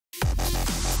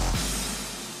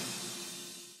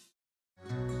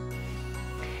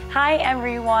Hi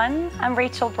everyone, I'm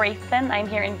Rachel Brathen. I'm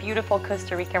here in beautiful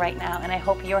Costa Rica right now, and I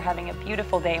hope you're having a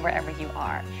beautiful day wherever you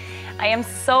are. I am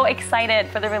so excited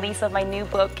for the release of my new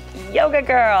book, Yoga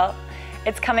Girl.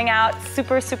 It's coming out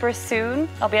super soon.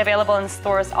 It'll be available in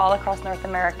stores all across North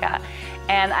America,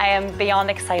 and I am beyond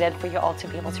excited for you all to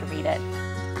be able to read it.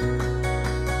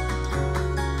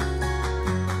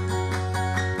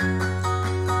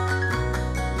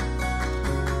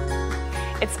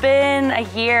 It's been a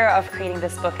year of creating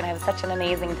this book, and I have such an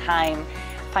amazing time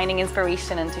finding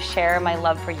inspiration and to share my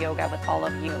love for yoga with all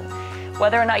of you.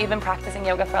 Whether or not you've been practicing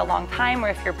yoga for a long time, or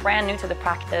if you're brand new to the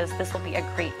practice, this will be a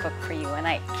great book for you, and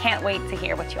I can't wait to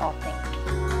hear what you all think.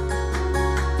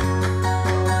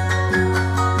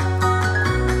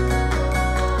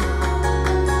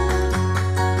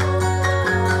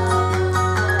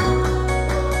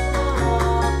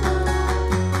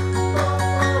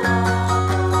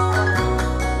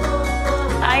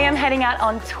 Heading out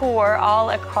on tour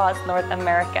all across North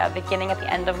America, beginning at the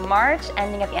end of March,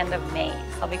 ending at the end of May.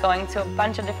 So I'll be going to a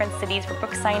bunch of different cities for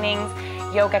book signings,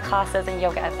 yoga classes, and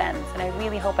yoga events, and I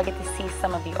really hope I get to see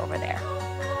some of you over there.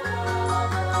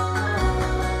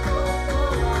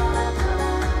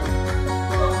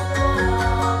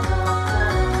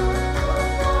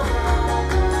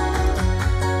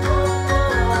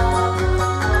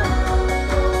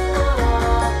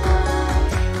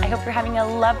 You're having a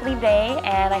lovely day,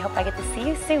 and I hope I get to see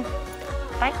you soon.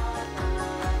 Bye.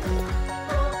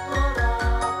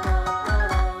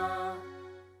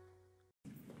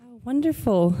 Oh,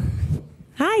 wonderful.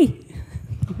 Hi.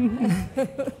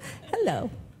 Hello.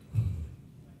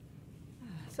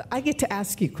 So I get to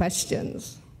ask you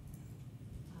questions.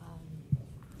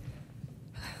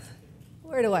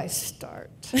 Where do I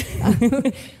start?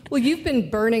 Well, you've been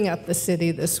burning up the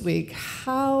city this week.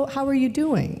 How are you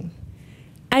doing?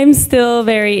 I'm still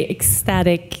very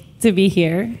ecstatic to be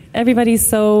here. Everybody's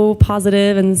so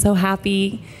positive and so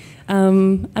happy.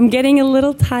 I'm getting a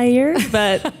little tired,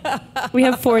 but we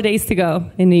have 4 days to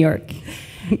go in New York.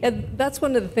 And that's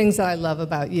one of the things that I love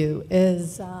about you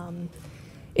is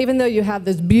even though you have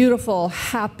this beautiful,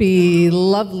 happy,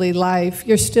 lovely life,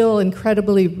 you're still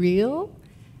incredibly real.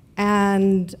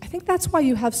 And I think that's why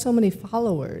you have so many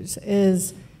followers,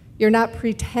 is you're not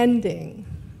pretending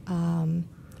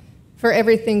for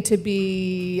everything to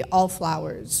be all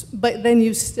flowers, but then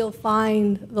you still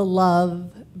find the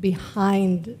love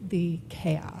behind the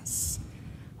chaos.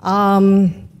 How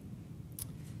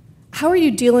are you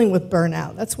dealing with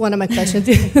burnout? That's one of my questions.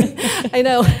 I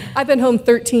know I've been home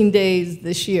 13 days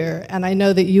this year, and I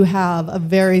know that you have a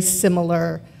very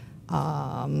similar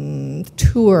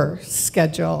tour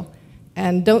schedule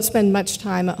and don't spend much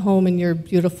time at home in your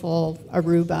beautiful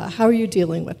Aruba. How are you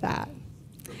dealing with that?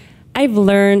 I've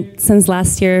learned since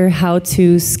last year how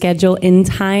to schedule in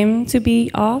time to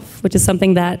be off, which is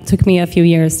something that took me a few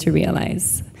years to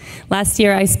realize. Last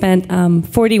year I spent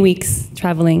 40 weeks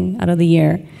traveling out of the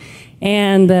year,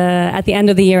 and at the end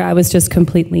of the year I was just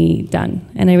completely done.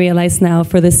 And I realized now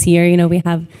for this year, you know, we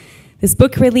have this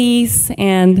book release,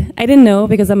 and I didn't know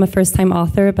because I'm a first-time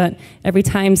author, but every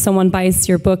time someone buys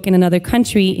your book in another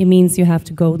country, it means you have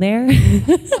to go there.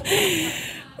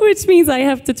 Which means I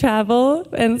have to travel,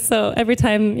 and so every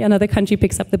time another country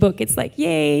picks up the book, it's like,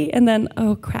 yay, and then,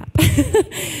 oh crap.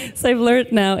 So I've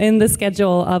learned now in the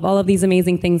schedule of all of these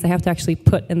amazing things I have to actually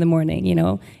put in the morning, you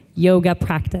know, yoga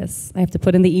practice. I have to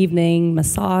put in the evening,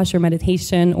 massage or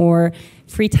meditation or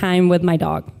free time with my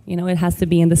dog. You know, it has to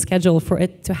be in the schedule for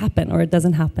it to happen, or it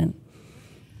doesn't happen.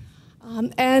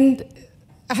 And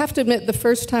I have to admit, the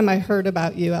first time I heard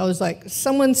about you, I was like,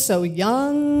 someone so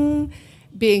young,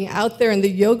 being out there in the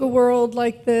yoga world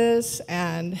like this,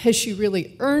 and has she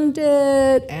really earned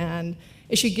it? And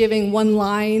is she giving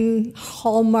one-line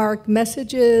hallmark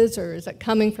messages, or is it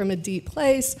coming from a deep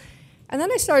place? And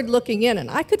then I started looking in, and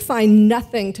I could find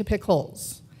nothing to pick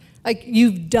holes. Like,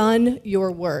 you've done your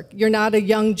work. You're not a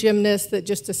young gymnast that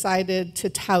just decided to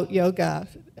tout yoga,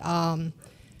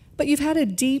 but you've had a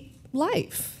deep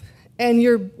life, and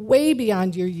you're way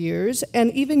beyond your years,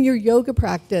 and even your yoga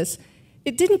practice,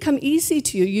 it didn't come easy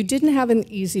to you. You didn't have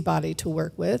an easy body to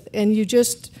work with, and you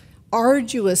just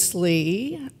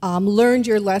arduously learned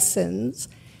your lessons,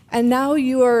 and now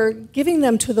you are giving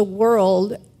them to the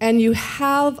world, and you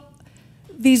have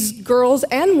these girls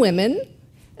and women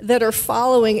that are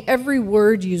following every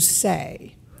word you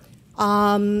say.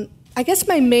 I guess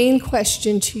my main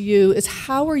question to you is,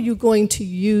 how are you going to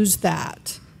use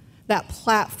that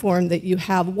platform that you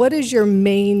have? What is your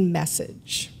main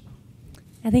message?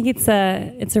 I think it's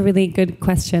a really good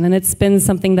question, and it's been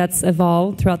something that's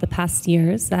evolved throughout the past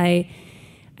years. I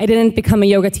I didn't become a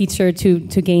yoga teacher to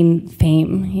gain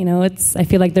fame. You know, I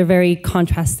feel like they're very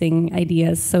contrasting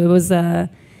ideas. So it was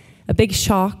a big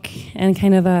shock and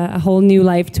kind of a whole new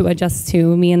life to adjust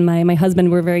to. Me and my husband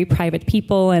were very private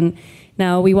people, and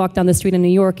now we walk down the street in New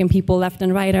York and people left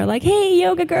and right are like, "Hey,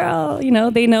 yoga girl!" You know,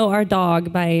 they know our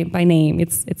dog by name.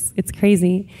 It's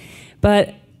crazy.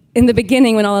 But in the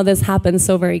beginning, when all of this happened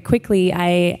so very quickly,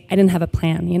 I didn't have a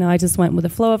plan. You know, I just went with the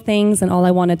flow of things, and all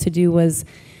I wanted to do was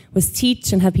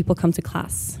teach and have people come to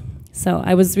class. So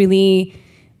I was really,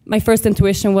 my first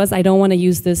intuition was I don't want to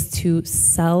use this to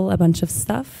sell a bunch of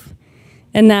stuff.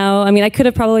 And now, I mean, I could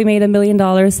have probably made $1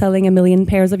 million selling 1 million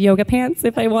pairs of yoga pants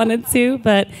if I wanted to,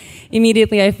 but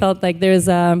immediately I felt like there is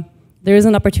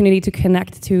an opportunity to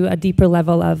connect to a deeper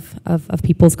level of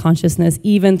people's consciousness,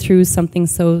 even through something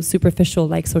so superficial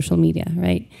like social media,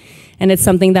 right? And it's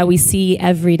something that we see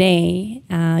every day.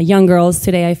 Young girls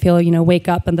today, I feel, you know, wake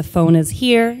up and the phone is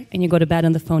here, and you go to bed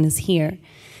and the phone is here.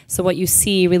 So what you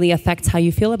see really affects how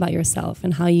you feel about yourself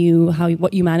and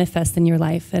what you manifest in your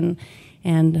life,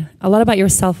 and a lot about your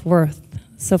self-worth.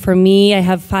 So for me, I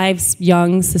have 5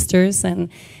 young sisters, and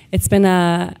it's been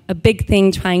a big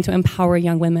thing trying to empower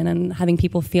young women and having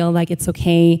people feel like it's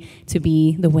okay to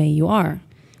be the way you are.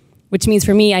 Which means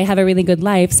for me, I have a really good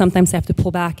life. Sometimes I have to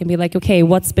pull back and be like, okay,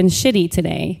 what's been shitty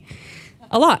today?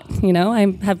 A lot, you know?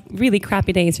 I have really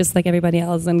crappy days just like everybody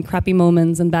else, and crappy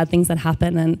moments and bad things that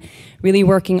happen, and really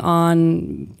working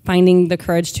on finding the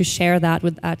courage to share that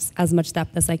with as much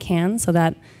depth as I can, so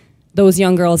that those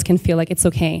young girls can feel like it's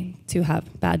okay to have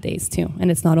bad days too,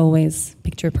 and it's not always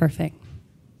picture perfect.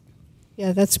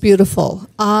 Yeah, that's beautiful.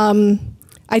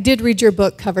 I did read your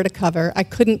book cover to cover. I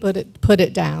couldn't put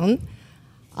it down.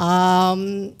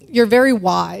 You're very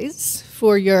wise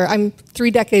for I'm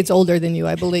 3 decades older than you,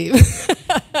 I believe.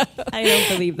 I don't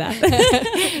believe that.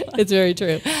 It's very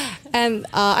true. And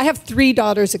I have 3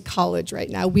 daughters at college right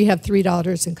now. We have 3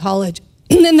 daughters in college.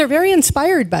 And they're very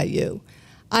inspired by you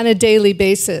on a daily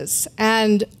basis.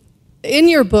 And in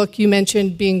your book, you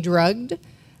mentioned being drugged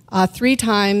 3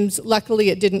 times. Luckily,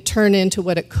 it didn't turn into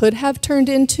what it could have turned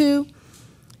into.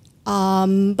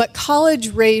 But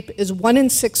college rape is 1 in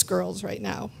 6 girls right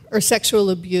now, or sexual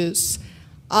abuse.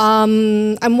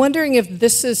 I'm wondering if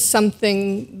this is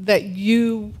something that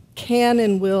you can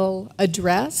and will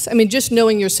address. I mean, just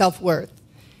knowing your self-worth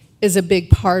is a big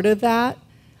part of that.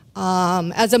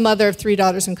 As a mother of 3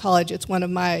 daughters in college, it's one of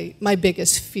my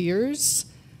biggest fears.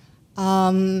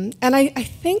 And I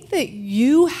think that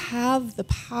you have the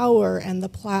power and the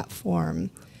platform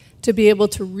to be able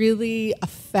to really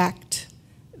affect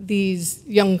these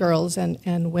young girls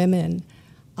and women.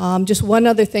 Just one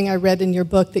other thing I read in your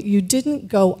book that you didn't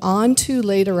go on to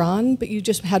later on, but you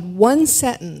just had one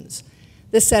sentence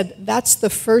that said, "That's the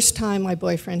first time my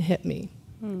boyfriend hit me."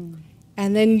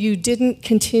 And then you didn't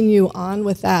continue on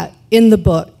with that in the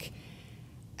book.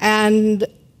 And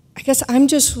I guess I'm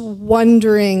just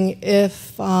wondering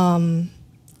if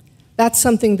that's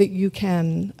something that you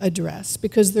can address,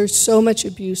 because there's so much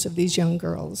abuse of these young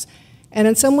girls. And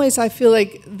in some ways, I feel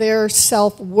like their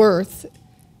self-worth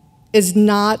is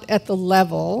not at the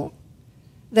level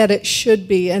that it should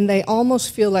be, and they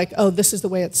almost feel like, oh, this is the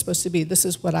way it's supposed to be. This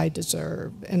is what I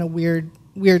deserve, in a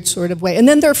weird sort of way. And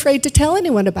then they're afraid to tell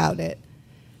anyone about it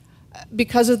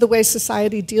because of the way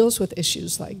society deals with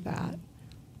issues like that.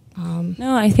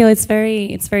 No, I feel it's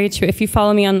very true. If you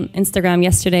follow me on Instagram,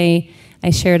 yesterday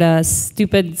I shared a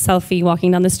stupid selfie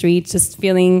walking down the street,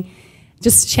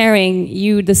 just sharing,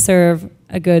 you deserve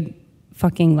a good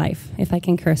fucking life. If I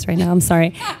can curse right now, I'm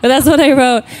sorry. But that's what I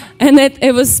wrote. And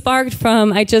it was sparked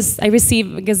from, I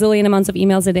receive a gazillion amounts of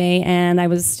emails a day, and I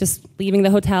was just leaving the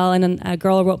hotel, and a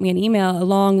girl wrote me an email, a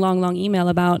long email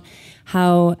about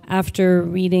how after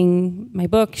reading my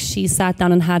book, she sat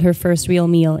down and had her first real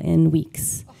meal in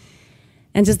weeks.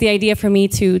 And just the idea for me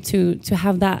to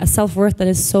have that, a self-worth that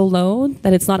is so low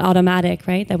that it's not automatic,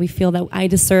 right? That we feel that I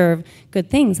deserve good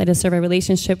things. I deserve a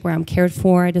relationship where I'm cared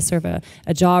for. I deserve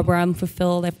a job where I'm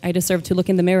fulfilled. I deserve to look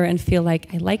in the mirror and feel like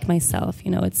I like myself.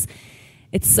 You know,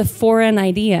 it's a foreign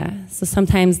idea. So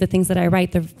sometimes the things that I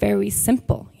write, they're very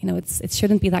simple. You know, it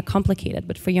shouldn't be that complicated.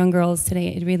 But for young girls today,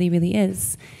 it really, really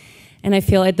is. And I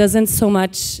feel it doesn't so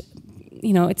much,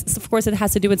 you know, of course it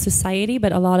has to do with society,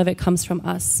 but a lot of it comes from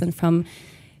us and from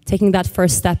taking that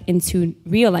first step into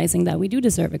realizing that we do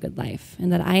deserve a good life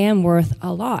and that I am worth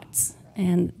a lot.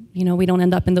 And, you know, we don't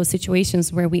end up in those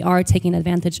situations where we are taken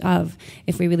advantage of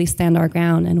if we really stand our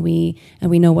ground and we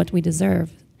know what we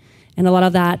deserve. And a lot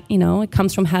of that, you know, it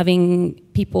comes from having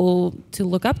people to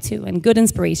look up to and good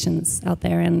inspirations out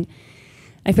there. And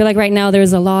I feel like right now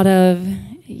there's a lot of,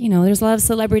 you know, there's a lot of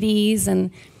celebrities and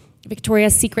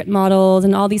Victoria's Secret models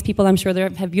and all these people, I'm sure they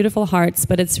have beautiful hearts,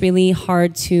 but it's really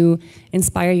hard to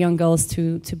inspire young girls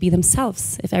to be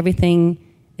themselves if everything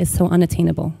is so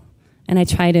unattainable. And I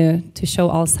try to show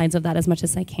all sides of that as much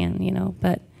as I can, you know.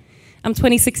 But I'm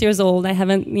 26 years old. I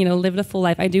haven't, you know, lived a full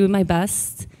life. I do my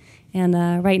best. And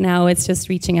right now it's just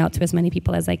reaching out to as many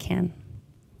people as I can.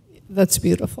 That's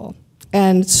beautiful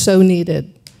and so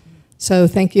needed. So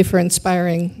thank you for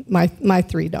inspiring my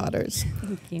 3 daughters.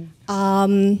 Thank you.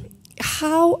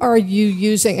 How are you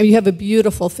using, you have a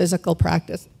beautiful physical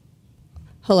practice.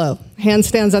 Hello,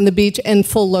 handstands on the beach and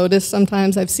full lotus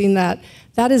sometimes, I've seen that.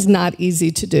 That is not easy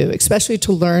to do, especially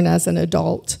to learn as an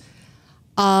adult.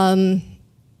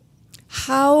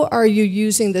 How are you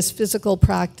using this physical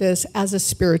practice as a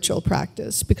spiritual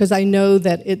practice? Because I know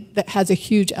that that has a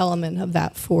huge element of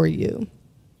that for you.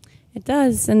 It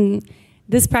does, and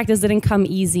this practice didn't come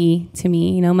easy to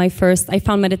me. You know, I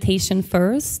found meditation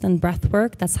first and breath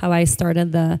work. That's how I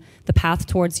started the path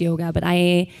towards yoga. But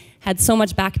I had so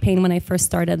much back pain when I first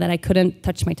started that I couldn't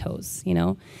touch my toes, you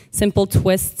know. Simple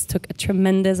twists took a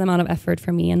tremendous amount of effort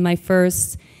for me. And my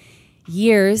first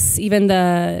years, even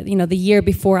the year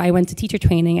before I went to teacher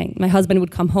training, my husband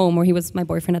would come home, or he was my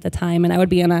boyfriend at the time, and I would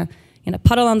be in a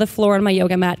puddle on the floor on my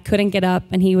yoga mat, couldn't get up,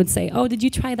 and he would say, "Oh, did you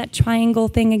try that triangle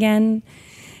thing again?"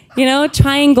 You know,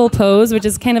 triangle pose, which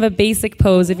is kind of a basic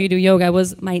pose if you do yoga,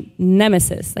 was my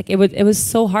nemesis. Like it was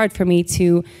so hard for me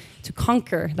to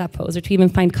conquer that pose or to even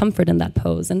find comfort in that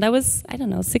pose. And that was, I don't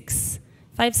know,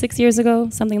 5, 6 years ago,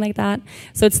 something like that.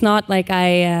 So it's not like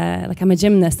I'm a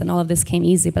gymnast and all of this came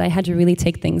easy, but I had to really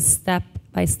take things step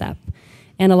by step.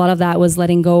 And a lot of that was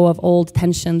letting go of old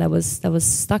tension that was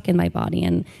stuck in my body.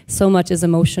 And so much is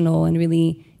emotional and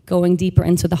really going deeper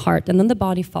into the heart. And then the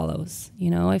body follows.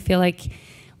 You know, I feel like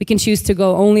we can choose to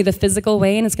go only the physical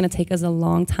way, and it's going to take us a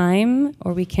long time,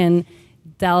 or we can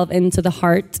delve into the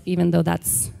heart, even though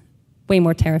that's way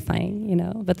more terrifying, you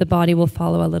know, but the body will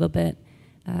follow a little bit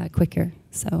quicker.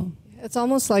 So it's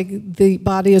almost like the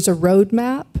body is a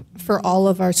roadmap for all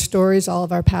of our stories, all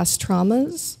of our past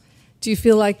traumas. Do you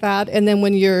feel like that? And then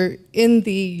when you're in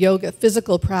the yoga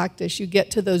physical practice, you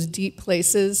get to those deep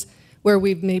places where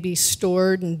we've maybe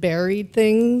stored and buried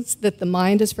things that the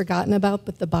mind has forgotten about,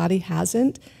 but the body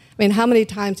hasn't. I mean, how many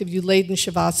times have you laid in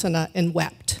Shavasana and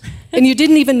wept? And you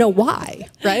didn't even know why,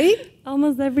 right?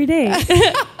 Almost every day.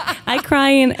 I cry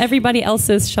in everybody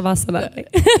else's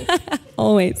Shavasana.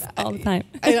 Always, all the time.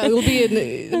 I know,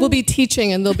 we'll be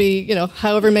teaching, and there'll be, you know,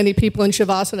 however many people in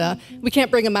Shavasana. We can't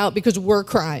bring them out because we're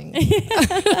crying.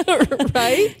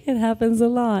 Right? It happens a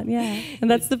lot, yeah.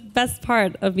 And that's the best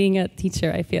part of being a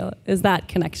teacher, I feel, is that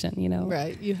connection, you know.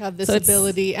 Right. You have this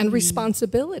ability and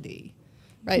responsibility,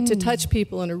 right, to touch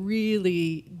people on a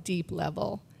really deep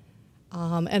level.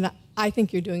 And I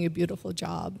think you're doing a beautiful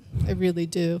job. I really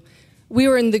do. We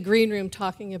were in the green room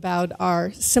talking about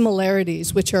our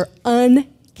similarities, which are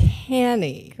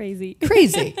uncanny. Crazy.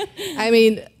 Crazy. I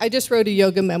mean, I just wrote a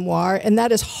yoga memoir, and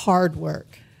that is hard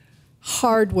work.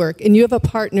 Hard work. And you have a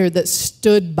partner that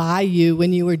stood by you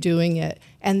when you were doing it.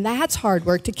 And that's hard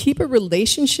work. To keep a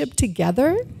relationship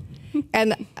together.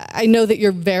 And I know that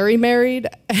you're very married.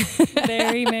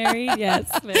 Very married,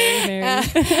 yes, very married.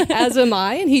 As am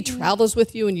I, and he travels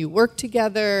with you and you work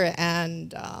together,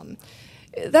 and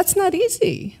that's not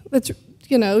easy. That's,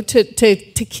 you know, to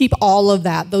keep all of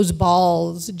that, those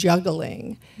balls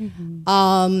juggling. Mm-hmm.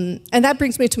 And that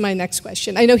brings me to my next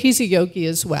question. I know he's a yogi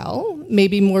as well,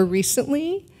 maybe more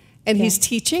recently, and he's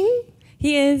teaching?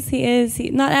 He is.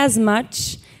 Not as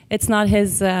much. It's not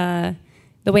his...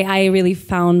 the way I really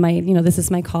found my, you know, this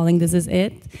is my calling, this is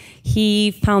it.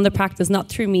 He found the practice not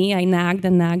through me. I nagged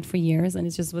and nagged for years, and it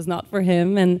just was not for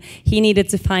him. And he needed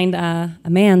to find a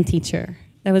man teacher.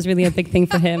 That was really a big thing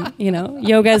for him, you know.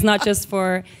 Yoga is not just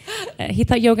for, he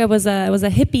thought yoga was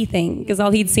a hippie thing, because all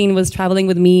he'd seen was traveling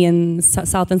with me in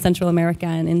South and Central America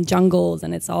and in jungles,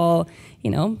 and it's all, you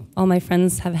know, all my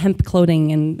friends have hemp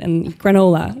clothing and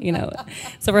granola, you know.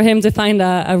 So for him to find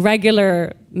a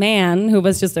regular man who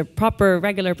was just a proper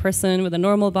regular person with a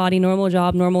normal body, normal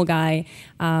job, normal guy,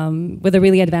 with a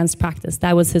really advanced practice,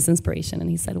 that was his inspiration. And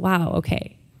he said, wow,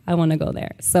 okay, I want to go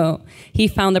there. So he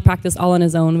found the practice all on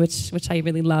his own, which I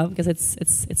really love, because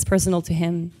it's personal to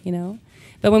him, you know.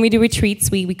 But when we do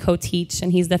retreats, we co-teach,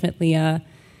 and he's definitely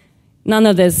none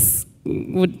of this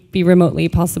would be remotely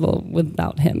possible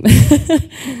without him.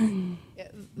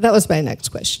 That was my next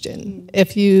question.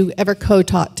 If you ever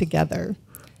co-taught together,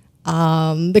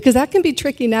 because that can be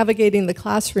tricky navigating the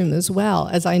classroom as well.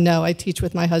 As I know, I teach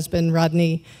with my husband,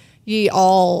 Rodney,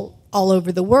 all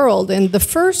over the world. And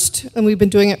and we've been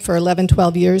doing it for 11,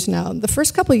 12 years now, the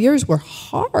first couple of years were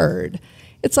hard.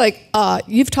 It's like,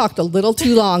 you've talked a little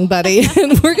too long, buddy,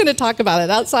 and we're going to talk about it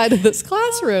outside of this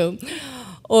classroom.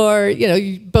 Or, you know,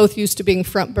 you both used to being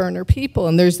front burner people,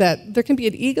 and there can be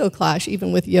an ego clash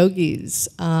even with yogis.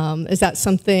 Is that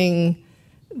something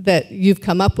that you've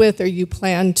come up with or you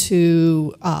plan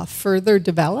to further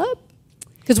develop?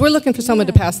 Because we're looking for someone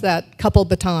to pass that couple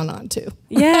baton on to.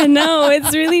 Yeah, no,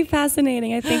 it's really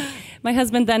fascinating. I think my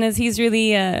husband Dennis, he's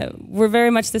really, we're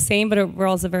very much the same, but we're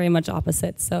also very much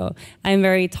opposite. So I'm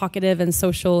very talkative and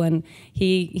social, and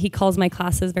he calls my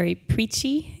classes very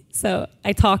preachy. So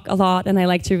I talk a lot, and I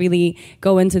like to really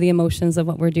go into the emotions of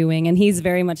what we're doing. And he's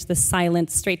very much the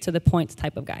silent, straight to the point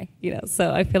type of guy, you know.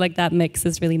 So I feel like that mix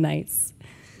is really nice.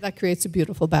 That creates a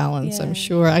beautiful balance, Yeah. I'm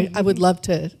sure. I would love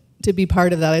to be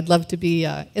part of that. I'd love to be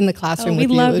in the classroom with you.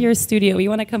 We love your studio. We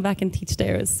want to come back and teach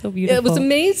there. It's so beautiful. Yeah, it was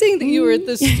amazing that you were at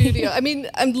the studio. I mean,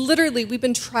 we've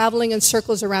been traveling in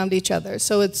circles around each other,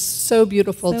 so it's so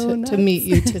beautiful to meet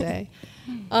you today.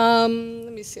 Let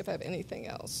me see if I have anything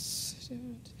else.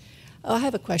 Oh, I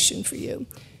have a question for you.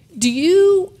 Do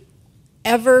you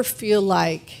ever feel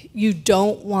like you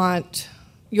don't want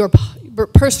your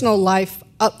personal life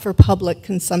up for public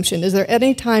consumption? Is there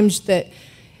any times that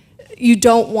you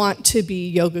don't want to be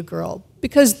Yoga Girl?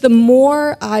 Because the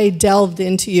more I delved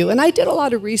into you, and I did a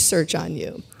lot of research on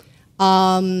you,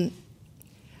 and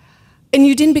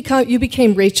you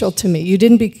became Rachel to me.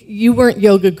 You weren't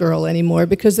Yoga Girl anymore,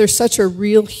 because there's such a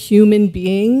real human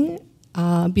being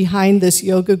behind this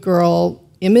Yoga Girl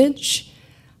image.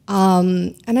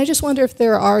 And I just wonder if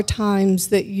there are times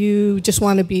that you just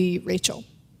want to be Rachel,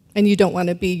 and you don't want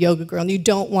to be Yoga Girl, and you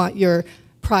don't want your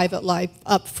private life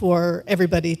up for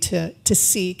everybody to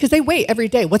see, because they wait every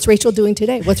day. What's Rachel doing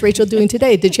today? What's Rachel doing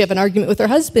today? Did she have an argument with her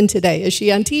husband today? Is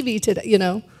she on TV today? You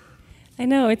know. I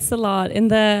know, it's a lot. In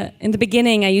the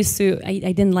beginning, I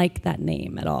didn't like that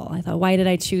name at all. I thought, why did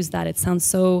I choose that? It sounds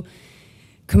so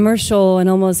commercial and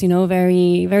almost, you know,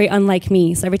 very, very unlike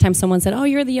me. So every time someone said, "Oh,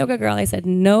 you're the Yoga Girl," I said,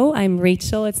 "No, I'm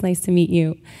Rachel. It's nice to meet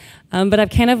you." But I've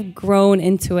kind of grown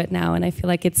into it now, and I feel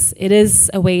like it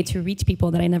is a way to reach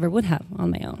people that I never would have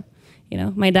on my own. You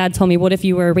know, my dad told me, "What if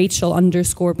you were Rachel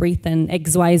 _ Brathen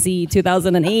XYZ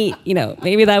 2008?" You know,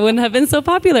 maybe that wouldn't have been so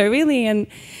popular, really. And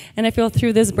I feel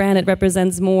through this brand, it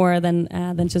represents more than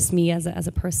just me as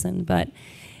a person. But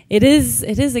it is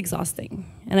exhausting.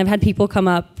 And I've had people come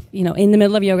up, you know, in the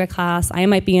middle of yoga class. I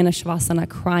might be in a shavasana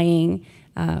crying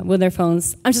with their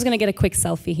phones. I'm just going to get a quick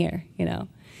selfie here, you know.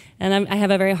 And I have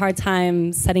a very hard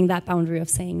time setting that boundary of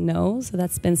saying no. So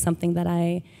that's been something that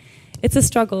it's a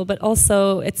struggle, but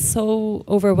also it's so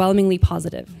overwhelmingly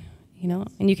positive, you know?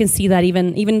 And you can see that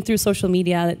even through social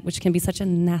media, which can be such a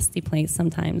nasty place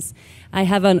sometimes. I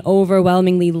have an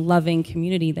overwhelmingly loving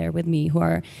community there with me who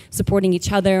are supporting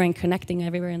each other and connecting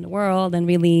everywhere in the world. And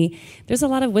really, there's a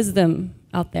lot of wisdom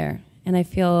out there. And I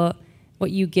feel what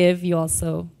you give, you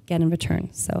also get in return,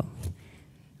 so.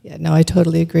 Yeah, no, I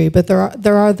totally agree. But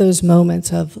there are those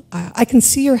moments of, I can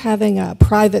see you're having a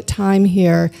private time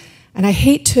here, and I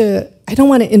don't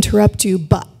want to interrupt you,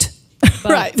 but.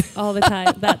 Right. All the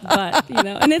time, that but, you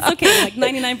know. And it's okay, like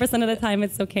 99% of the time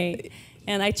it's okay.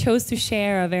 And I chose to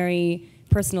share a very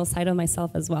personal side of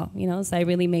myself as well, you know. So I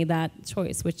really made that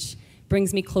choice, which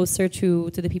brings me closer to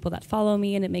the people that follow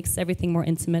me, and it makes everything more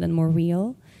intimate and more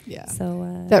real. Yeah.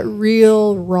 So that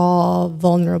real, raw,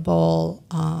 vulnerable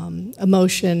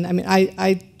emotion. I mean,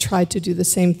 I tried to do the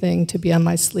same thing, to be on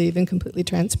my sleeve and completely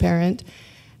transparent.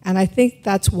 And I think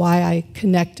that's why I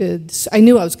connected. I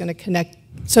knew I was going to connect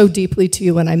so deeply to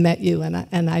you when I met you,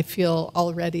 and I feel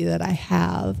already that I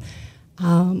have.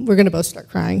 We're going to both start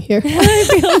crying here. I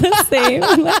feel the same.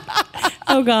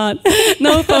 Oh, God.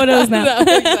 No photos now. No,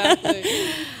 exactly.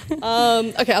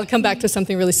 Okay, I'll come back to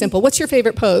something really simple. What's your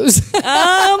favorite pose?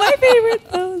 Oh, my favorite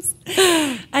pose.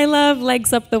 I love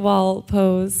legs up the wall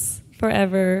pose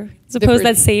forever. It's a pose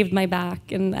that saved my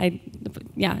back, and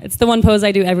it's the one pose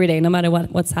I do every day, no matter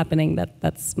what's happening.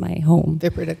 That's my home.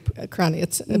 Viparita Krani.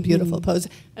 It's a beautiful pose.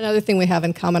 Another thing we have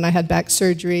in common, I had back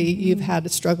surgery. You've had a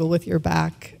struggle with your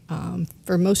back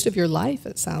for most of your life,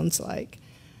 it sounds like.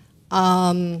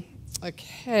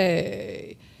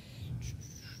 Okay.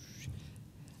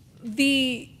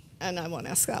 And I won't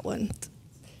ask that one.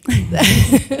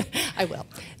 I will.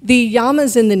 The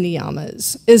yamas and the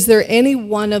niyamas, is there any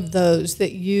one of those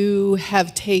that you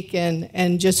have taken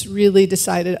and just really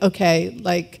decided, okay,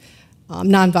 like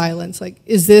nonviolence, like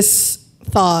is this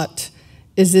thought,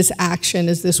 is this action,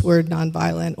 is this word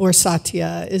nonviolent, or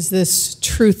satya, is this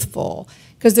truthful?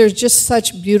 Because there's just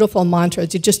such beautiful mantras,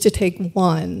 just to take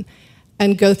one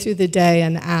and go through the day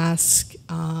and ask,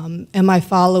 am I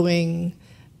following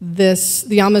this?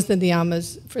 The yamas and the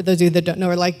niyamas, for those of you that don't know,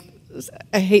 are like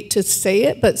I hate to say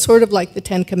it, but sort of like the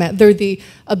 10 Commandments. They're the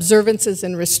observances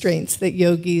and restraints that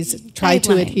yogis try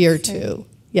to adhere to.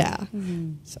 Yeah.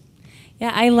 Mm-hmm. So.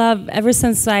 Yeah, I love, ever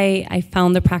since I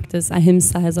found the practice,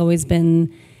 ahimsa has always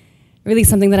been really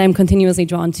something that I'm continuously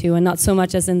drawn to, and not so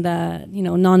much as in the,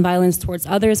 nonviolence towards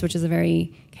others, which is a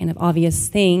very kind of obvious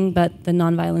thing, but the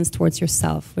nonviolence towards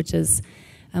yourself, which is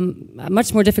a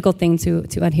much more difficult thing to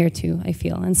adhere to, I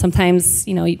feel. And sometimes,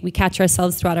 we catch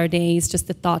ourselves throughout our days, just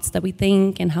the thoughts that we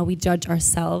think and how we judge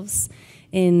ourselves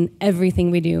in everything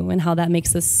we do, and how that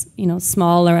makes us,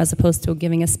 smaller as opposed to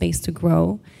giving us space to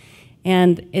grow.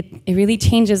 And it really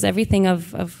changes everything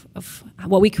of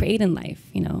what we create in life,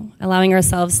 allowing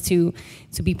ourselves to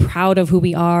be proud of who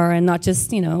we are, and not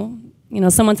just,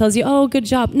 someone tells you, oh, good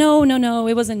job. No,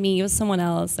 it wasn't me, it was someone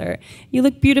else. Or you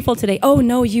look beautiful today. Oh,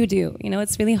 no, you do.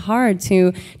 It's really hard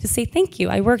to say thank you.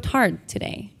 I worked hard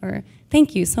today. Or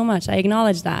thank you so much. I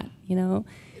acknowledge that,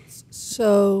 It's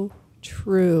so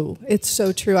true. It's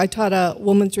so true. I taught a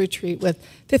women's retreat with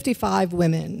 55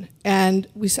 women, and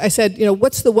I said,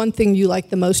 what's the one thing you like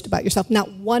the most about yourself?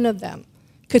 Not one of them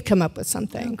could come up with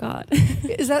something. Oh, God.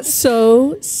 Is that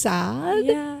so sad?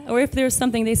 Yeah. Or if there's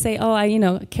something they say,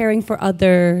 oh, caring for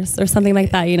others or something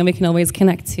like that, we can always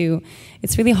connect to.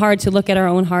 It's really hard to look at our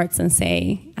own hearts and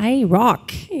say, I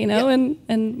rock, Yeah.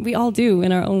 and we all do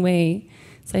in our own way.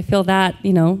 So I feel that,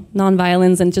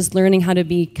 nonviolence and just learning how to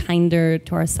be kinder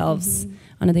to ourselves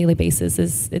on a daily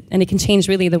basis and it can change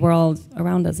really the world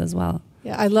around us as well.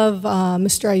 Yeah, I love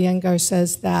Mr. Iyengar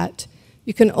says that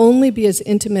you can only be as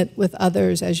intimate with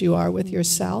others as you are with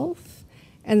yourself.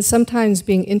 And sometimes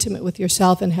being intimate with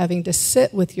yourself and having to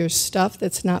sit with your stuff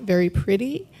that's not very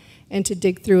pretty and to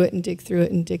dig through it and dig through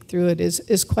it and dig through it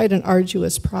is quite an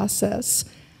arduous process.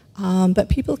 But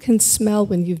people can smell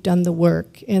when you've done the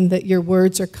work and that your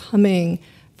words are coming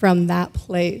from that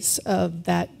place of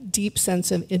that deep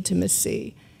sense of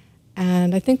intimacy.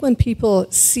 And I think when people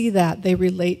see that, they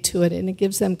relate to it, and it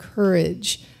gives them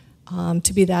courage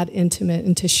to be that intimate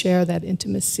and to share that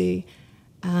intimacy.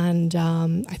 And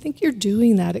I think you're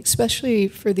doing that, especially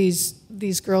for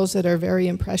these girls that are very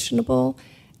impressionable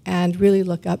and really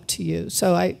look up to you.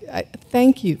 So I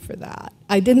thank you for that.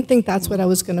 I didn't think that's what I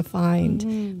was going to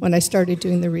find when I started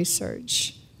doing the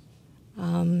research.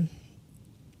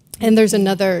 And there's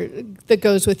another that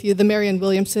goes with you, the Marianne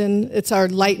Williamson. It's our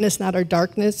lightness, not our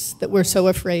darkness, that we're so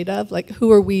afraid of. Like,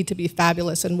 who are we to be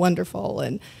fabulous and wonderful?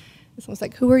 And it's almost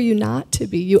like, who are you not to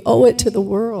be? You owe it to the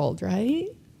world, right?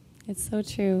 It's so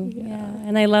true. Yeah.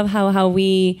 And I love how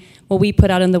what we put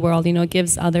out in the world, it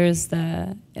gives others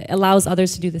it allows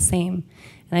others to do the same.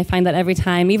 And I find that every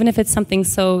time, even if it's something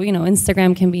so,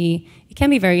 Instagram can be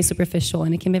very superficial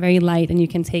and it can be very light and you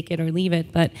can take it or leave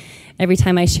it. But every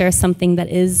time I share something that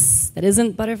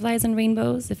isn't butterflies and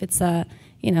rainbows, if it's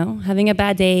having a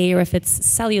bad day, or if it's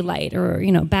cellulite,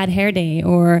 or, bad hair day,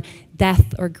 or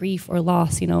death or grief or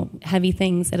loss, heavy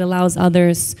things, it allows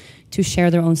others to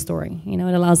share their own story. It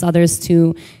allows others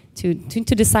to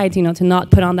decide, to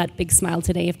not put on that big smile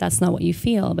today if that's not what you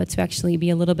feel, but to actually be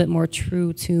a little bit more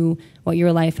true to what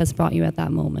your life has brought you at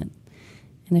that moment.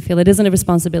 And I feel it isn't a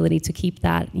responsibility to keep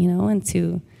that, and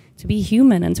to be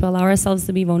human and to allow ourselves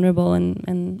to be vulnerable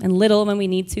and little when we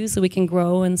need to, so we can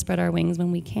grow and spread our wings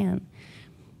when we can.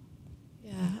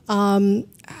 Yeah.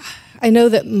 I know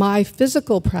that my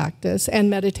physical practice and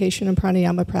meditation and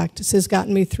pranayama practice has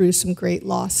gotten me through some great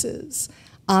losses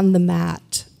on the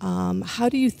mat. How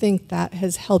do you think that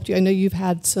has helped you? I know you've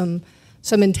had some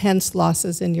intense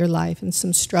losses in your life and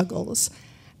some struggles.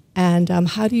 And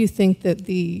how do you think that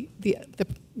the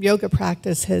yoga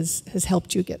practice has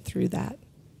helped you get through that?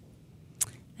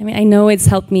 I mean, I know it's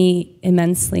helped me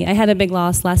immensely. I had a big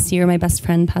loss last year. My best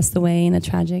friend passed away in a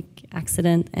tragic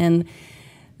accident, and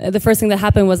the first thing that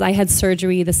happened was I had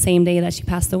surgery the same day that she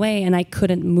passed away, and I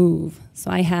couldn't move.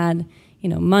 So I had,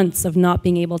 months of not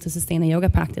being able to sustain a yoga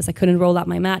practice. I couldn't roll out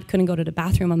my mat, couldn't go to the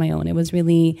bathroom on my own. It was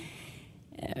really,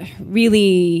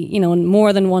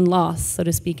 more than one loss, so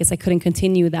to speak, as I couldn't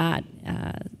continue that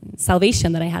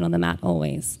salvation that I had on the mat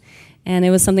always. And it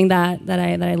was something that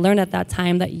I learned at that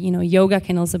time, that yoga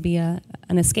can also be an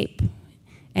escape.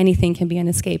 Anything can be an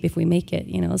escape if we make it,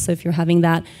 So if you're having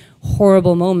that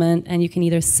horrible moment, and you can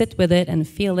either sit with it and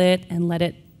feel it and let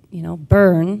it,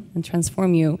 burn and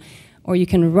transform you, or you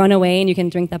can run away and you can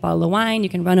drink that bottle of wine, you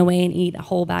can run away and eat a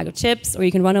whole bag of chips, or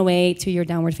you can run away to your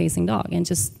downward facing dog and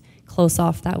just close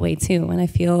off that way too. And I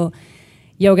feel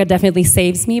yoga definitely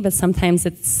saves me, but sometimes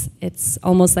it's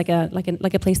almost like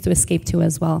a place to escape to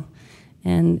as well.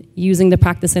 And using the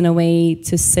practice in a way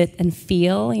to sit and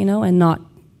feel, and not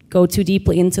go too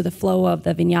deeply into the flow of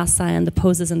the vinyasa and the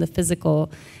poses and the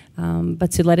physical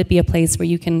but to let it be a place where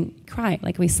you can cry,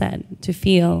 like we said, to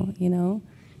feel, you know.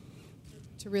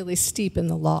 To really steep in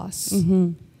the loss.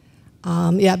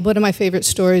 Yeah, one of my favorite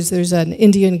stories, there's an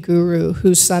Indian guru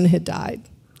whose son had died,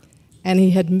 and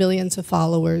he had millions of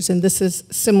followers, and this is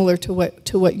similar to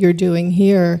what you're doing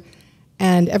here.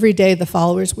 And every day the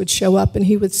followers would show up, and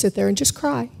he would sit there and just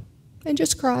cry, and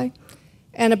just cry.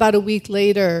 And about a week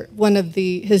later, one of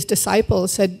his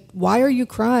disciples said, "Why are you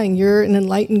crying? You're an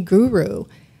enlightened guru."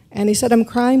 And he said, "I'm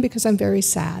crying because I'm very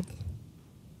sad."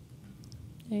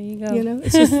 There you go. You know,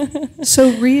 it's just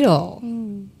so real.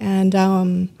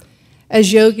 And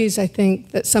as yogis, I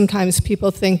think that sometimes people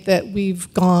think that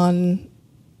we've gone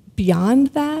beyond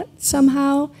that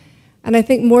somehow. And I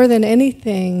think more than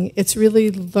anything, it's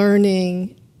really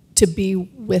learning to be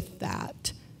with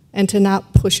that and to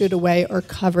not push it away or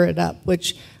cover it up,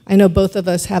 which I know both of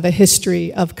us have a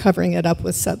history of covering it up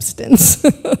with substance.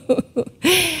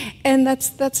 And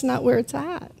that's not where it's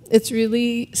at. It's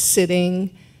really sitting,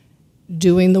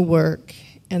 doing the work,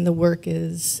 and the work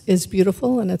is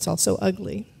beautiful, and it's also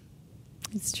ugly.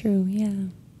 It's true, yeah.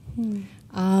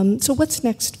 So what's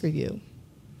next for you?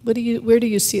 Where do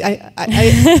you see? I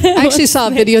actually saw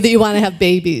a video that you want to have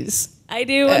babies. I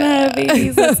do want to have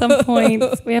babies at some point.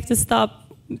 We have to stop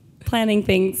planning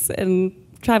things and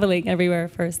traveling everywhere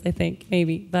first, I think,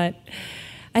 maybe. But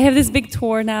I have this big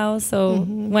tour now, so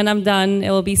when I'm done, it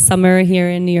will be summer here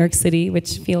in New York City,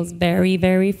 which feels very,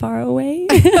 very far away.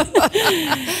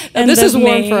 And this is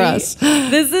warm for us.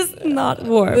 This is not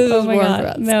warm. This is my warm God, for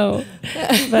us. no.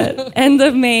 But end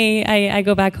of May, I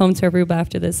go back home to Aruba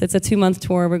after this. It's a 2-month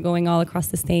tour. We're going all across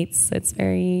the States. It's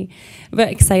very,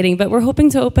 very exciting. But we're hoping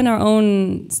to open our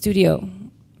own studio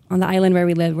on the island where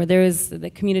we live, where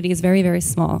the community is very, very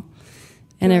small.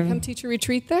 Can I come teach a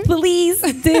retreat there? Please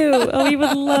do. Oh, we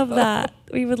would love that.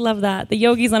 We would love that. The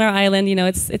yogis on our island, you know,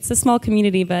 it's a small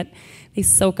community, but they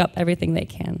soak up everything they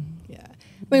can. Yeah.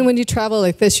 I mean, when you travel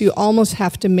like this, you almost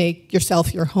have to make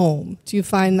yourself your home. Do you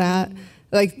find that?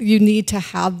 Like, you need to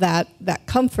have that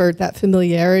comfort, that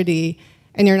familiarity,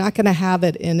 and you're not going to have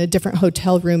it in a different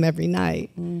hotel room every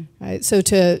night. Right? So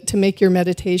to make your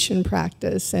meditation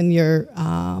practice and your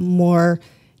more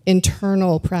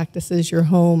internal practices your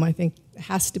home, I think,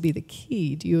 has to be the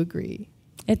key. Do you agree?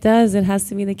 It does. It has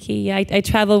to be the key. I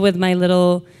travel with my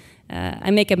little, I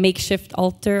make a makeshift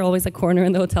altar, always a corner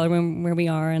in the hotel room where we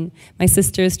are, and my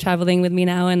sister is traveling with me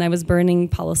now, and I was burning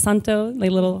Palo Santo,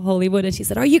 like little holy wood, and she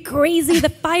said, "Are you crazy? The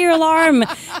fire alarm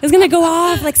is going to go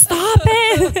off. Like, stop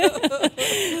it."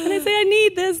 And I say, I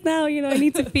need this now. You know, I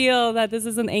need to feel that this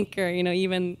is an anchor, you know,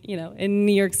 even, you know, in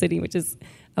New York City, which is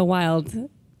a wild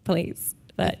place.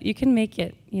 But you can make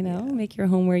it, you know, make your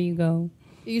home where you go.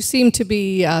 You seem to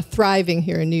be thriving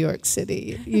here in New York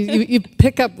City. You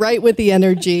pick up right with the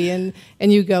energy and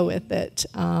you go with it.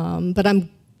 But I'm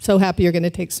so happy you're going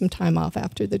to take some time off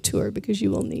after the tour because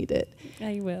you will need it.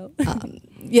 I will.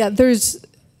 Yeah,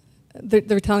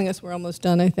 they're telling us we're almost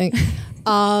done, I think.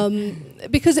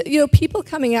 Because, you know, people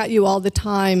coming at you all the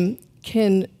time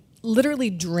can literally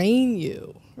drain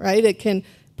you, right? It can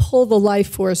pull the life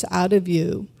force out of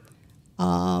you.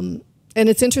 And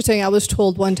it's interesting, I was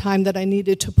told one time that I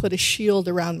needed to put a shield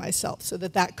around myself so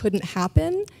that couldn't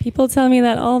happen. People tell me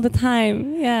that all the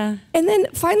time, yeah. And then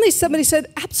finally somebody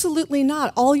said, absolutely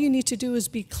not. All you need to do is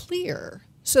be clear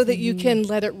so that you can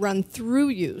let it run through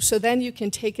you. So then you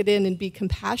can take it in and be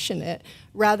compassionate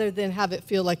rather than have it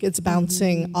feel like it's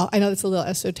bouncing. I know it's a little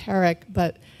esoteric,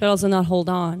 but also not hold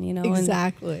on, you know.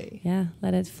 Exactly. And, yeah,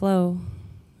 let it flow.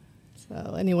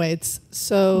 So anyway, it's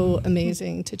so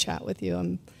amazing to chat with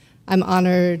you. I'm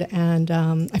honored, and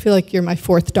I feel like you're my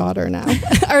 4th daughter now.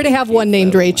 I already have one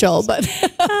named Rachel, but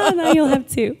oh, now you'll have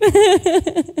 2.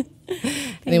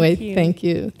 Anyway, thank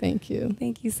you. Thank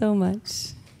you so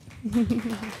much.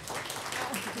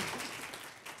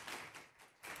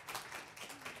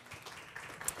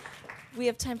 We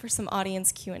have time for some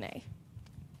audience Q&A.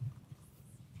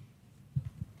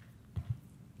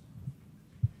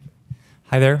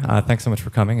 Hi there. Thanks so much for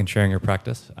coming and sharing your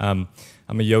practice.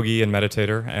 I'm a yogi and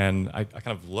meditator, and I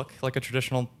kind of look like a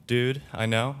traditional dude, I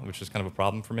know, which is kind of a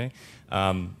problem for me.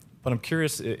 But I'm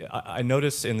curious, I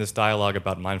notice in this dialogue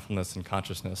about mindfulness and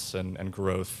consciousness and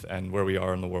growth and where we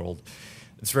are in the world,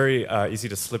 it's very easy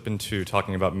to slip into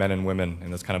talking about men and women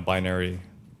in this kind of binary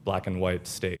black and white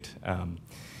state.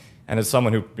 And as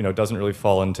someone who doesn't really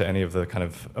fall into any of the kind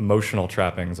of emotional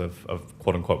trappings of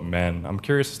quote-unquote men, I'm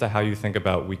curious as to how you think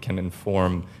about we can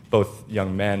inform both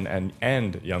young men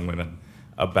and young women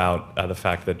about the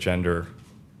fact that gender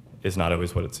is not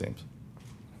always what it seems.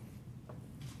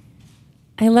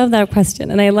 I love that question,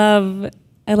 and I love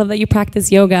that you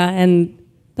practice yoga and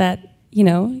that you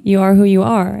know, you are who you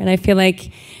are. And I feel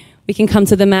like we can come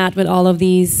to the mat with all of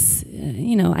these,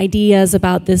 you know, ideas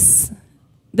about this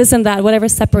and that, whatever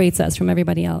separates us from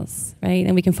everybody else, right?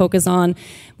 And we can focus on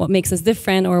what makes us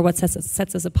different or what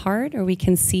sets us apart, or we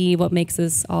can see what makes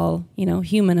us all, you know,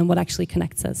 human and what actually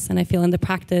connects us. And I feel in the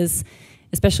practice,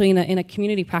 especially in a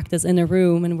community practice, in a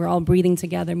room, and we're all breathing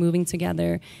together, moving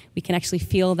together, we can actually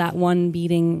feel that one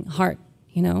beating heart,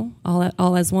 you know,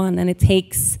 all as one. And it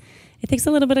takes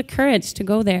a little bit of courage to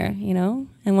go there, you know?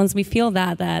 And once we feel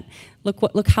that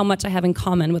look how much I have in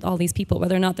common with all these people,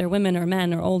 whether or not they're women or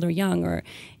men or old or young, or,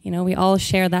 you know, we all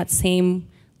share that same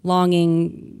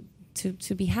longing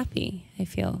to be happy, I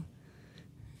feel.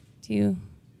 Do you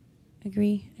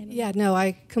agree? Yeah, no,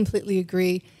 I completely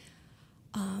agree.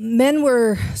 Men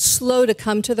were slow to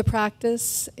come to the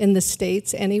practice in the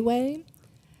States anyway.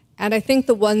 And I think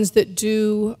the ones that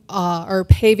are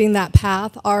paving that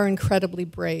path are incredibly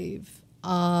brave.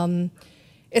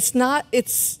 It's not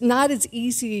as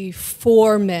easy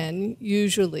for men,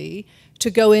 usually,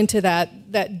 to go into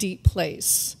that deep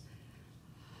place.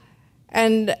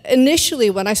 And initially,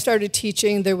 when I started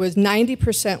teaching, there was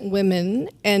 90% women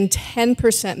and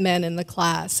 10% men in the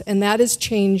class, and that is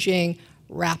changing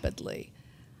rapidly.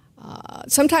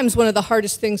 Sometimes one of the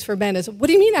hardest things for men is, what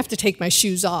do you mean I have to take my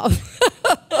shoes off?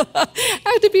 I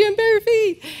have to be in bare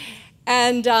feet.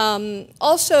 And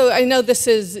also, I know this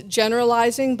is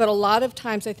generalizing, but a lot of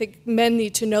times I think men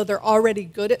need to know they're already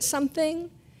good at something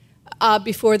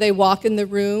before they walk in the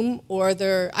room, or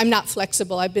I'm not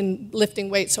flexible, I've been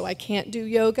lifting weights so I can't do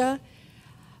yoga.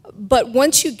 But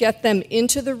once you get them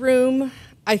into the room,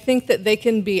 I think that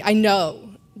I know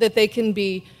that they can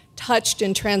be touched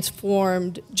and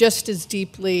transformed just as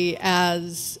deeply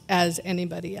as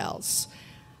anybody else.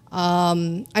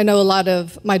 I know a lot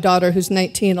of my daughter, who's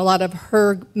 19, a lot of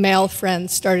her male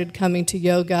friends started coming to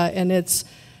yoga, and it's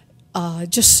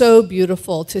just so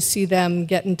beautiful to see them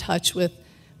get in touch with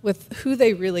who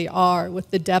they really are, with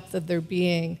the depth of their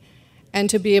being, and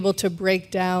to be able to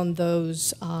break down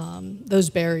those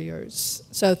barriers.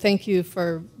 So thank you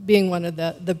for being one of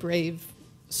the brave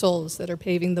souls that are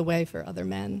paving the way for other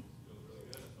men.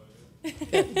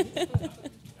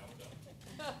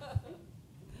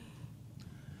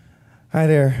 Hi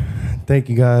there. Thank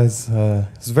you, guys.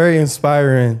 It's very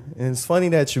inspiring. And it's funny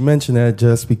that you mentioned that,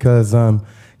 just because I'm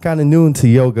kind of new into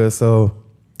yoga. So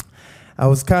I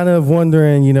was kind of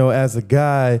wondering, you know, as a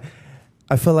guy,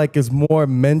 I feel like it's more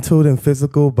mental than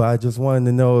physical, but I just wanted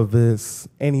to know if there's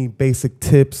any basic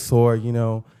tips or, you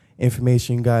know,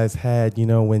 information you guys had, you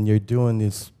know, when you're doing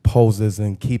these poses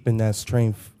and keeping that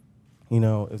strength. You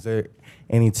know, is there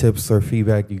any tips or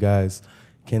feedback you guys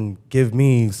can give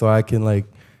me so I can, like,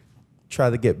 try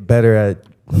to get better at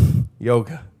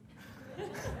yoga?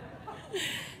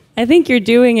 I think you're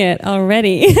doing it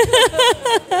already.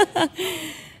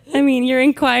 I mean, you're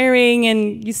inquiring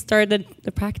and you started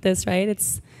the practice, right?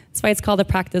 That's why it's called a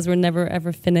practice. We're never,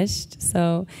 ever finished.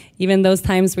 So even those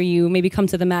times where you maybe come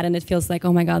to the mat and it feels like,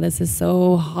 oh my God, this is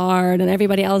so hard, and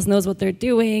everybody else knows what they're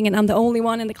doing, and I'm the only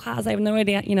one in the class, I have no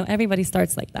idea. You know, everybody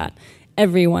starts like that.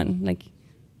 Everyone, like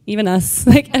even us,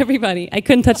 like everybody. I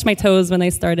couldn't touch my toes when I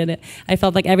started it. I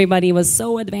felt like everybody was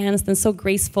so advanced and so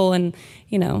graceful, and,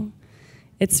 you know,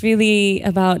 it's really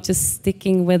about just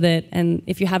sticking with it. And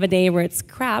if you have a day where it's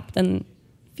crap, then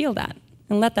feel that.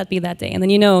 And let that be that day. And then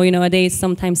you know, a day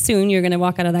sometime soon, you're going to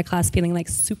walk out of that class feeling like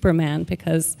Superman,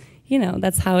 because, you know,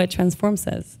 that's how it transforms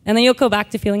us. And then you'll go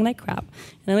back to feeling like crap.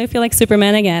 And then you'll feel like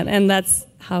Superman again. And that's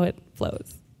how it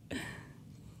flows.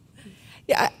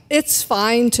 Yeah, it's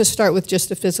fine to start with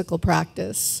just a physical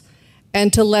practice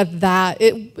and to let that,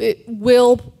 it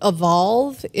will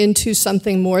evolve into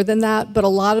something more than that. But a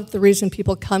lot of the reason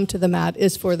people come to the mat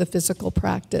is for the physical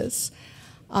practice.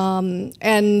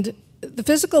 And the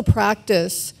physical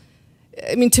practice,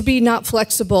 I mean, to be not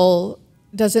flexible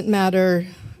doesn't matter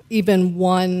even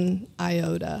one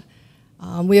iota.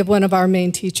 We have one of our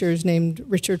main teachers named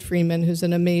Richard Freeman, who's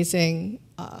an amazing,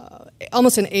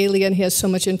 almost an alien. He has so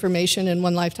much information in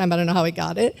one lifetime. I don't know how he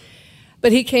got it.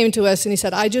 But he came to us and he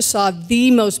said, I just saw the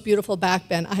most beautiful back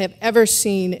bend I have ever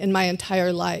seen in my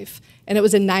entire life. And it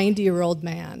was a 90-year-old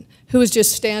man who was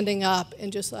just standing up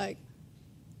and just like,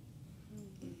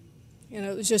 you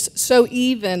know, it was just so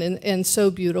even and so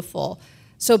beautiful.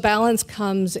 So balance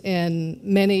comes in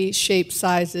many shapes,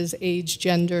 sizes, age,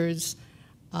 genders,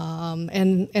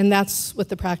 and that's what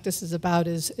the practice is about,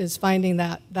 is finding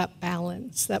that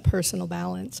balance, that personal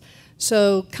balance.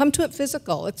 So come to it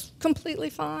physical. It's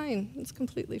completely fine. It's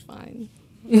completely fine.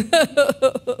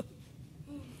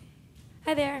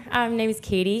 Hi there. My name is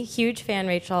Katie. Huge fan,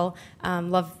 Rachel.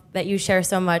 Love that you share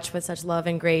so much with such love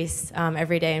and grace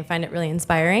every day and find it really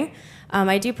inspiring.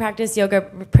 I do practice yoga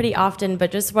pretty often, but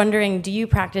just wondering, do you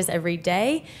practice every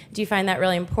day? Do you find that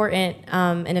really important?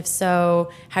 And if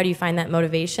so, how do you find that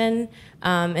motivation?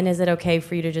 And is it okay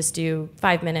for you to just do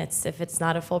 5 minutes if it's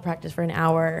not a full practice for an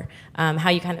hour? How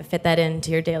you kind of fit that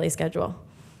into your daily schedule?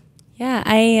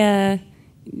 Yeah,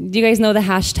 do you guys know the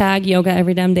hashtag yoga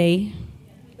every damn day?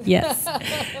 Yes.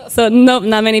 So no,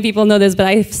 not many people know this, but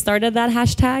I started that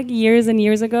hashtag years and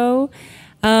years ago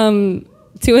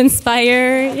to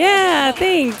inspire. Yeah,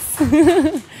 thanks.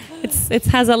 It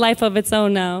has a life of its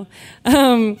own now.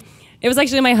 It was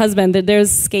actually my husband.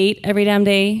 There's skate every damn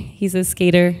day. He's a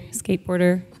skater,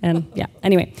 skateboarder, and yeah.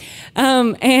 Anyway,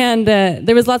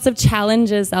 there was lots of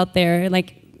challenges out there,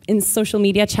 like in social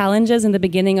media challenges in the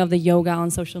beginning of the yoga on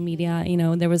social media. You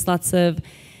know, there was lots of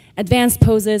advanced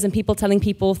poses and people telling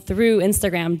people through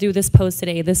Instagram, do this pose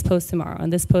today, this pose tomorrow,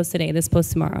 and this pose today, this pose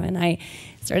tomorrow. And I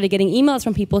started getting emails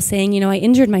from people saying, you know, I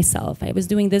injured myself. I was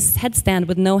doing this headstand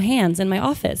with no hands in my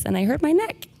office, and I hurt my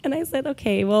neck. And I said,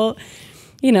 okay, well,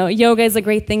 you know, yoga is a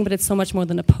great thing, but it's so much more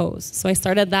than a pose. So I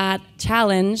started that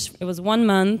challenge. It was 1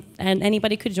 month, and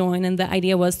anybody could join, and the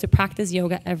idea was to practice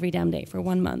yoga every damn day for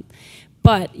 1 month.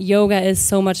 But yoga is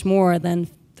so much more than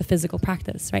the physical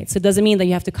practice, right? So it doesn't mean that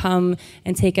you have to come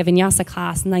and take a vinyasa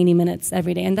class 90 minutes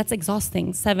every day, and that's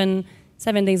exhausting. Seven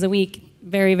days a week,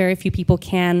 very, very few people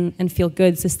can and feel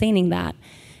good sustaining that.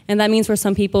 And that means for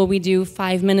some people, we do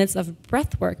 5 minutes of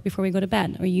breath work before we go to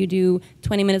bed, or you do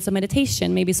 20 minutes of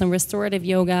meditation, maybe some restorative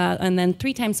yoga, and then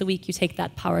 3 times a week you take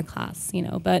that power class, you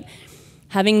know. But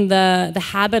having the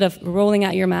habit of rolling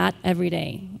out your mat every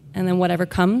day, and then whatever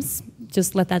comes,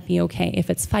 just let that be okay. If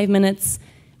it's 5 minutes,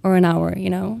 or an hour, you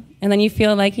know? And then you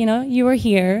feel like, you know, you were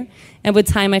here. And with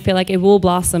time, I feel like it will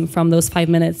blossom from those 5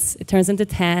 minutes. It turns into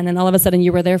 10, and all of a sudden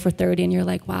you were there for 30, and you're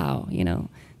like, wow, you know,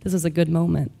 this was a good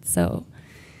moment. So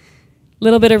a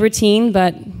little bit of routine,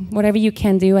 but whatever you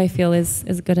can do, I feel is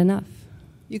good enough.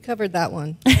 You covered that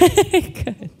one.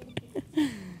 Good.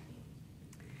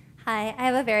 Hi, I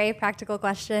have a very practical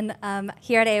question.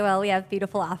 Here at AOL, we have a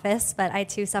beautiful office, but I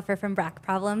too suffer from back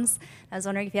problems. I was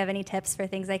wondering if you have any tips for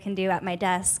things I can do at my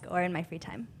desk or in my free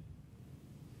time.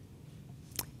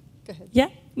 Go ahead. Yeah,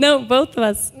 no, both of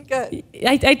us. Good.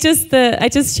 I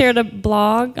just shared a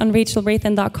blog on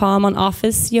rachelbrathen.com on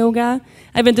office yoga.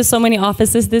 I've been to so many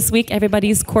offices this week.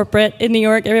 Everybody's corporate in New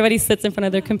York. Everybody sits in front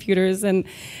of their computers, and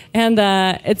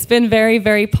it's been very,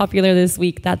 very popular this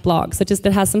week, that blog. So just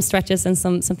it has some stretches and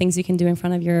some things you can do in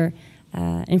front of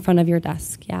your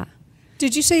desk. Yeah.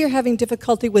 Did you say you're having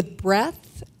difficulty with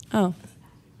breath? Oh,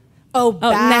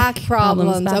 back neck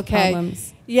problems. Back okay.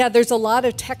 problems. Yeah, there's a lot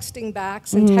of texting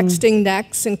backs and texting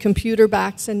necks and computer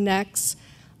backs and necks.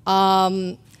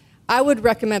 I would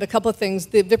recommend a couple of things.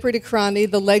 The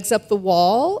Viparita, the legs up the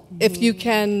wall, if you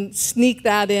can sneak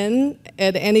that in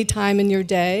at any time in your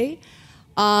day.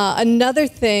 Another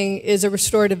thing is a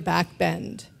restorative back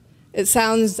bend. It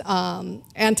sounds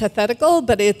antithetical,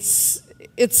 but it's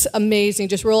amazing.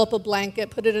 Just roll up a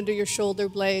blanket, put it under your shoulder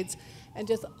blades, and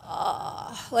just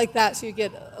like that, so you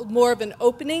get more of an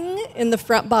opening in the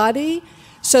front body,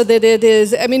 so that it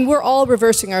is, I mean, we're all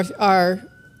reversing our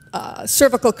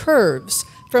cervical curves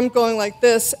from going like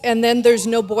this, and then there's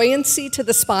no buoyancy to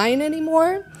the spine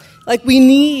anymore. Like, we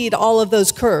need all of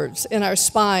those curves in our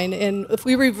spine, and if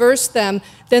we reverse them,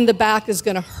 then the back is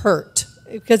gonna hurt,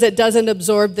 because it doesn't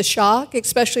absorb the shock,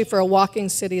 especially for a walking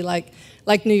city like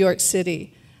New York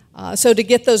City. So to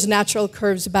get those natural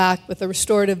curves back with a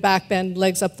restorative back bend,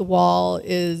 legs up the wall,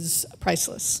 is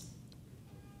priceless.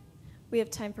 We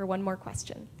have time for one more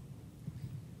question.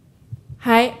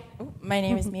 Hi, my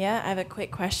name is Mia. I have a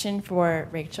quick question for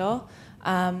Rachel.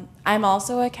 I'm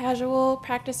also a casual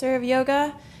practicer of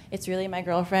yoga. It's really my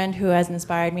girlfriend who has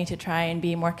inspired me to try and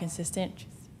be more consistent.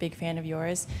 She's a big fan of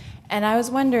yours. And I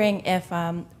was wondering if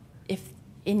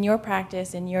in your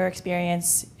practice, in your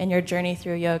experience, in your journey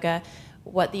through yoga,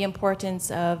 what the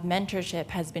importance of mentorship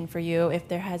has been for you, if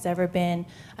there has ever been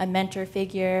a mentor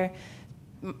figure.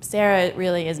 Sarah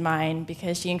really is mine,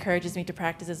 because she encourages me to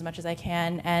practice as much as I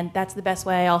can, and that's the best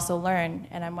way I also learn.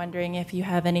 And I'm wondering if you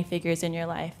have any figures in your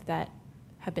life that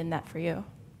have been that for you.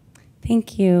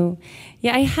 Thank you.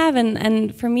 Yeah, I have,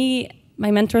 and for me, my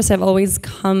mentors have always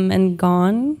come and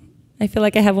gone. I feel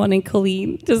like I have one in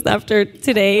Colleen just after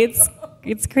today.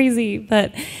 It's crazy,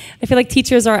 but I feel like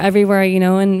teachers are everywhere, you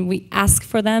know, and we ask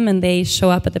for them and they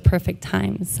show up at the perfect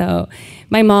time. So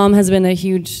my mom has been a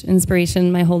huge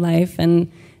inspiration my whole life,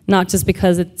 and not just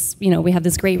because it's, we have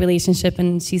this great relationship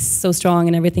and she's so strong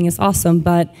and everything is awesome,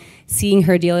 but seeing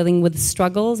her dealing with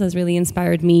struggles has really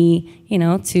inspired me,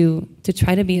 to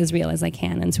try to be as real as I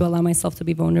can and to allow myself to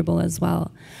be vulnerable as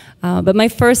well. But my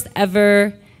first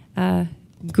ever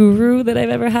guru that I've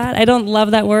ever had, I don't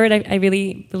love that word. I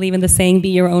really believe in the saying, be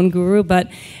your own guru, but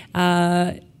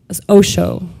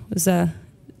Osho.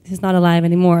 He's not alive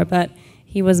anymore, but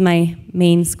he was my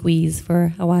main squeeze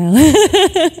for a while.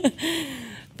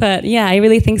 But yeah, I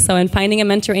really think so. And finding a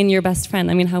mentor in your best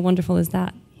friend, I mean, how wonderful is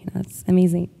that? It's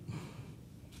amazing.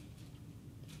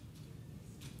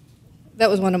 That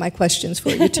was one of my questions for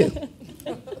you, too.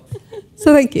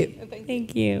 So thank you.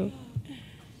 Thank you.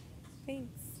 Thanks.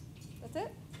 That's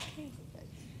it?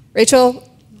 Rachel,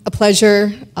 a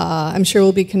pleasure. I'm sure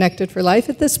we'll be connected for life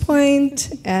at this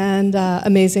point, and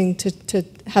amazing to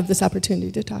have this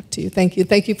opportunity to talk to you. Thank you.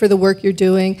 Thank you for the work you're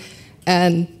doing,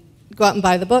 and go out and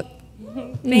buy the book.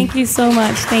 Thank you so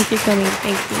much. Thank you, Colleen.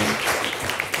 Thank you.